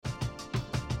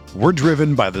We're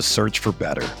driven by the search for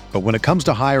better. But when it comes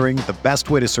to hiring, the best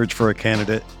way to search for a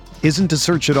candidate isn't to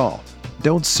search at all.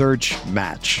 Don't search,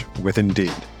 match with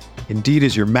Indeed. Indeed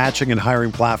is your matching and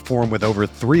hiring platform with over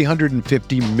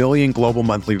 350 million global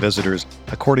monthly visitors,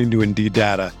 according to Indeed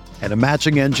data, and a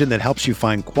matching engine that helps you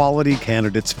find quality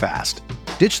candidates fast.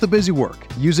 Ditch the busy work.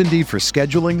 Use Indeed for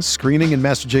scheduling, screening, and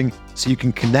messaging so you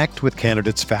can connect with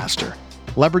candidates faster.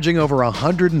 Leveraging over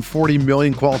 140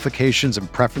 million qualifications and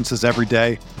preferences every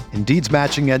day, Indeed's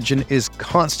matching engine is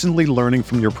constantly learning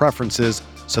from your preferences,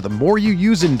 so the more you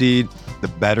use Indeed, the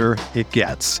better it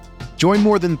gets. Join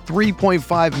more than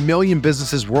 3.5 million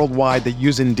businesses worldwide that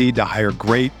use Indeed to hire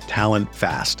great talent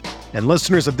fast. And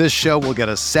listeners of this show will get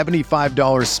a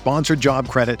 $75 sponsored job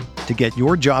credit to get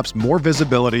your jobs more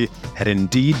visibility at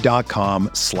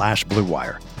Indeed.com/Blue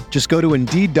Wire. Just go to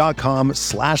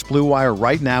Indeed.com/Blue Wire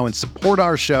right now and support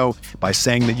our show by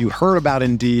saying that you heard about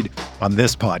Indeed on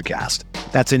this podcast.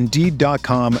 That's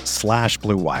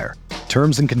Indeed.com/Blue Wire.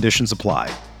 Terms and conditions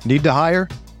apply. Need to hire?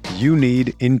 You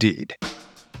need Indeed.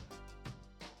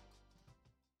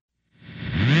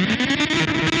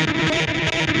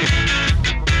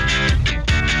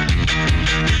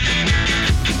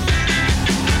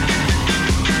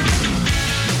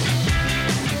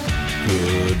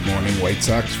 Good morning, White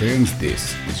Sox fans.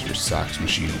 This is your Sox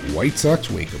Machine White Sox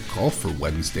wake-up call for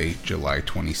Wednesday, July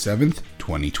 27th,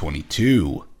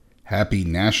 2022. Happy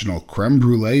National Creme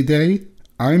Brulee Day.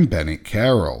 I'm Bennett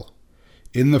Carroll.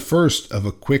 In the first of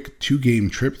a quick two-game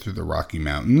trip through the Rocky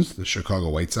Mountains, the Chicago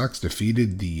White Sox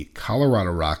defeated the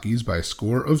Colorado Rockies by a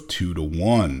score of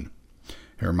 2-1.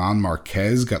 German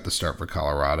Marquez got the start for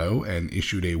Colorado and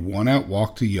issued a one-out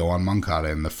walk to Yoan Moncada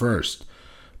in the first.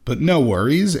 But no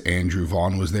worries, Andrew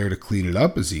Vaughn was there to clean it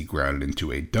up as he grounded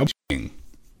into a double.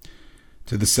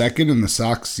 To the second, and the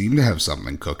Sox seemed to have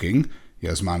something cooking.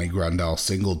 Yasmani Grandal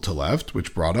singled to left,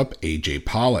 which brought up A.J.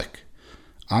 Pollock.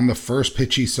 On the first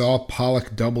pitch he saw,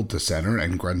 Pollock doubled to center,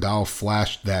 and Grandal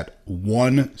flashed that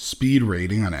 1 speed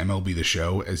rating on MLB The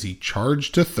Show as he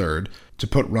charged to third to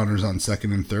put runners on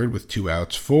second and third with 2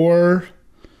 outs for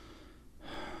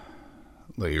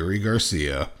Leury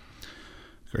Garcia.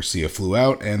 Garcia flew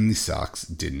out, and the Sox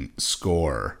didn't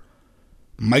score.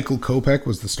 Michael Kopech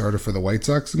was the starter for the White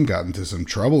Sox and got into some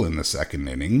trouble in the second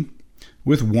inning.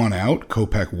 With 1 out,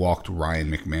 Kopech walked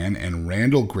Ryan McMahon and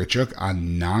Randall Grichuk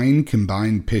on 9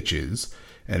 combined pitches,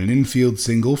 and an infield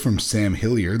single from Sam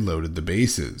Hilliard loaded the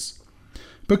bases.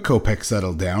 But Kopech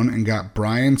settled down and got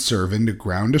Brian Serven to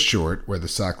ground to short, where the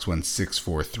Sox went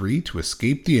 6-4-3 to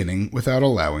escape the inning without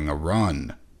allowing a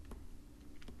run.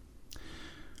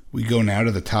 We go now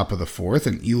to the top of the fourth,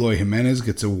 and Eloy Jimenez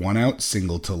gets a 1-out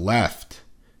single to left.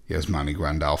 Yasmani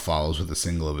Grandal follows with a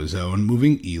single of his own,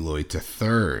 moving Eloy to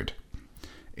third.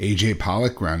 A.J.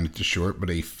 Pollock grounded to short, but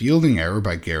a fielding error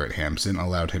by Garrett Hampson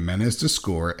allowed Jimenez to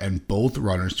score and both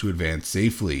runners to advance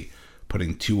safely,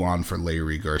 putting 2 on for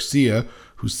Leury Garcia,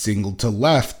 who singled to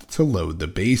left to load the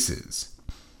bases.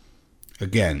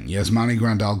 Again, Yasmani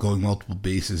Grandal going multiple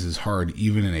bases is hard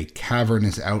even in a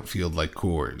cavernous outfield like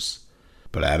Coors.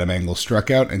 But Adam Engel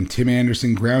struck out and Tim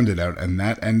Anderson grounded out, and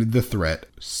that ended the threat.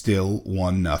 Still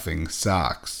 1-0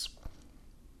 Sox.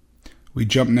 We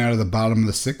jump now to the bottom of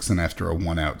the sixth, and after a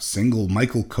 1-out single,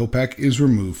 Michael Kopech is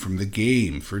removed from the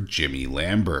game for Jimmy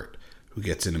Lambert, who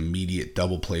gets an immediate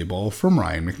double play ball from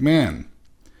Ryan McMahon.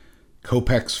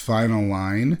 Kopech's final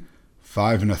line,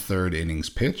 5 1/3 innings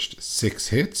pitched, 6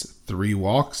 hits, 3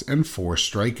 walks, and 4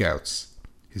 strikeouts.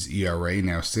 His ERA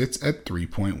now sits at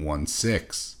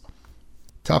 3.16.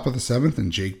 Top of the 7th,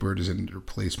 and Jake Bird is in to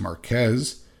replace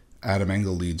Marquez. Adam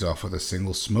Engel leads off with a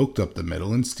single smoked up the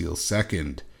middle and steals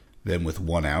second. Then with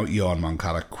 1 out, Yoan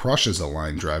Moncada crushes a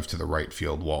line drive to the right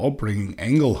field wall, bringing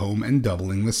Engel home and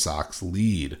doubling the Sox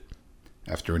lead.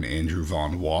 After an Andrew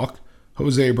Vaughn walk,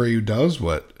 Jose Abreu does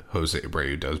what Jose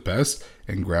Abreu does best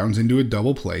and grounds into a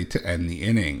double play to end the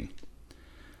inning.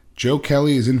 Joe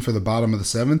Kelly is in for the bottom of the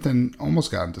 7th and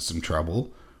almost got into some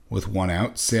trouble. With 1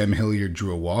 out, Sam Hilliard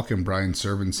drew a walk and Brian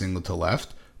Serven singled to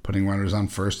left, putting runners on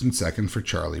first and second for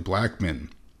Charlie Blackmon.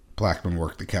 Blackmon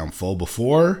worked the count full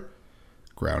before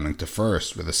grounding to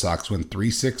first, where the Sox went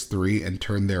 3-6-3 and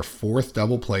turned their 4th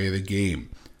double play of the game.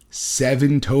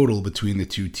 7 total between the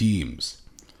two teams.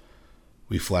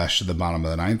 We flash to the bottom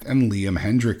of the 9th, and Liam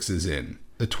Hendriks is in.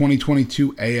 The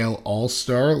 2022 AL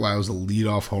All-Star allows a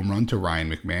leadoff home run to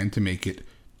Ryan McMahon to make it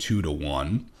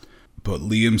 2-1. But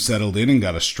Liam settled in and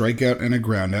got a strikeout and a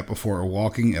groundout before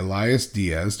walking Elias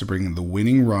Diaz to bring in the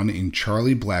winning run in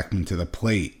Charlie Blackmon to the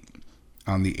plate.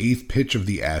 On the 8th pitch of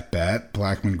the at-bat,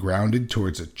 Blackmon grounded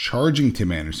towards a charging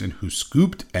Tim Anderson, who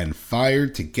scooped and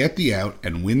fired to get the out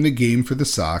and win the game for the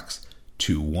Sox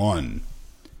 2-1.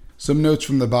 Some notes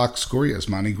from the box score: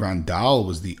 Yasmani Grandal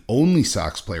was the only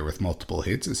Sox player with multiple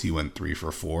hits as he went 3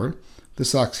 for 4. The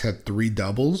Sox had 3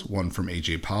 doubles, one from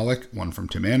A.J. Pollock, one from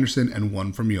Tim Anderson, and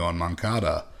one from Yoan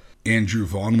Moncada. Andrew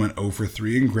Vaughn went 0 for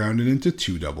 3 and grounded into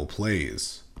 2 double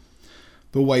plays.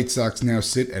 The White Sox now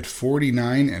sit at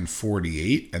 49 and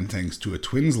 48, and thanks to a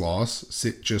Twins loss,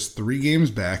 sit just 3 games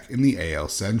back in the AL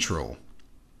Central.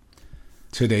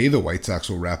 Today, the White Sox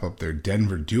will wrap up their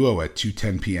Denver duo at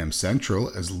 2:10 p.m.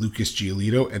 Central as Lucas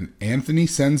Giolito and Anthony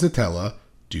Senzatella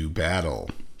do battle.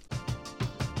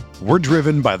 We're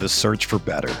driven by the search for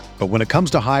better. But when it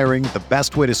comes to hiring, the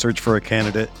best way to search for a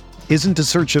candidate isn't to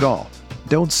search at all.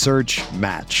 Don't search,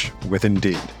 match with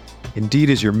Indeed. Indeed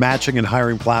is your matching and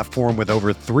hiring platform with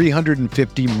over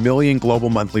 350 million global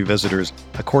monthly visitors,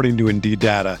 according to Indeed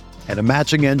data, and a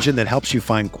matching engine that helps you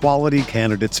find quality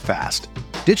candidates fast.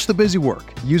 Ditch the busy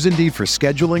work. Use Indeed for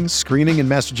scheduling, screening, and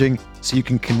messaging so you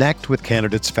can connect with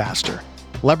candidates faster.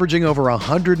 Leveraging over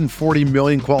 140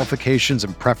 million qualifications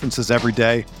and preferences every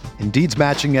day, Indeed's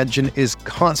matching engine is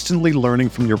constantly learning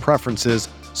from your preferences,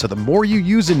 so the more you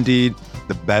use Indeed,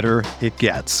 the better it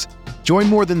gets. Join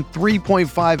more than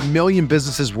 3.5 million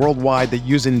businesses worldwide that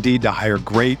use Indeed to hire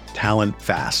great talent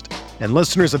fast. And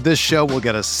listeners of this show will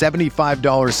get a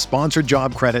 $75 sponsored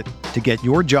job credit to get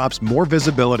your jobs more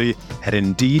visibility at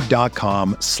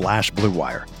Indeed.com/Blue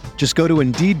Wire. Just go to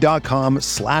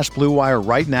Indeed.com/Blue Wire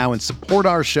right now and support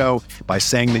our show by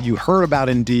saying that you heard about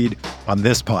Indeed on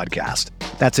this podcast.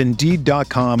 That's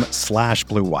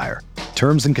Indeed.com/Blue Wire.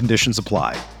 Terms and conditions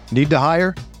apply. Need to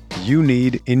hire? You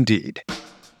need Indeed.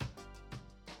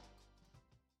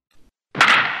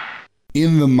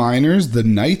 In the minors, the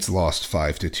Knights lost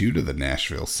 5-2 to the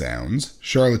Nashville Sounds.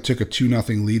 Charlotte took a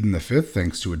 2-0 lead in the 5th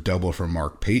thanks to a double from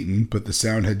Mark Payton, but the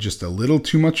Sound had just a little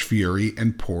too much fury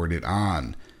and poured it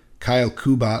on. Kyle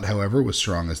Kubat, however, was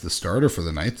strong as the starter for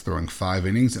the Knights, throwing 5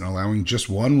 innings and allowing just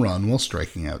 1 run while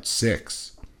striking out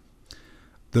 6.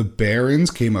 The Barons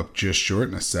came up just short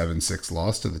in a 7-6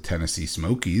 loss to the Tennessee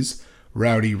Smokies.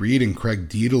 Rowdy Reed and Craig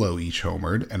Dietelo each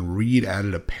homered, and Reed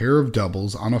added a pair of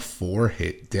doubles on a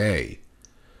 4-hit day.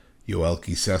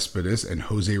 Yoelqui Cespedes and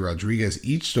Jose Rodriguez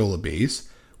each stole a base,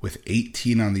 with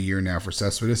 18 on the year now for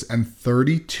Cespedes and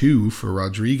 32 for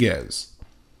Rodriguez.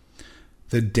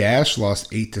 The Dash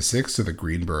lost 8-6 to the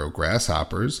Greenboro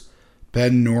Grasshoppers.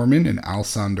 Ben Norman and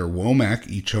Alsander Womack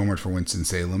each homered for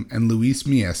Winston-Salem, and Luis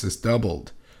Mieses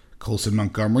doubled. Colson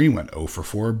Montgomery went 0 for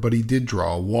 4, but he did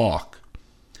draw a walk.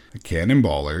 The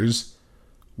Cannonballers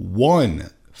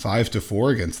won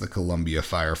 5-4 against the Columbia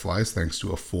Fireflies thanks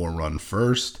to a 4-run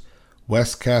first.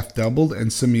 Wes Kath doubled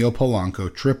and Samil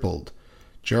Polanco tripled.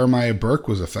 Jeremiah Burke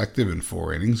was effective in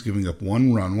 4 innings, giving up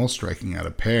 1 run while striking out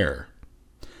a pair.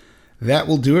 That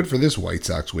will do it for this White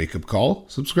Sox wake-up call.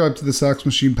 Subscribe to the Sox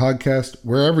Machine podcast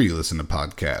wherever you listen to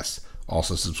podcasts.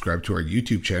 Also subscribe to our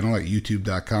YouTube channel at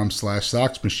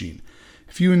youtube.com/SoxMachine.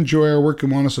 If you enjoy our work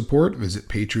and want to support, visit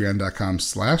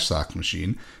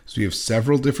patreon.com/SoxMachine, as we have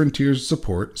several different tiers of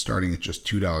support, starting at just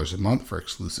 $2 a month for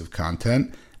exclusive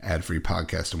content, ad-free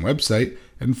podcast and website,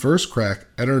 and first crack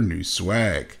at our new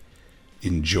swag.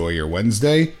 Enjoy your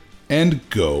Wednesday, and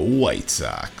go White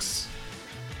Sox!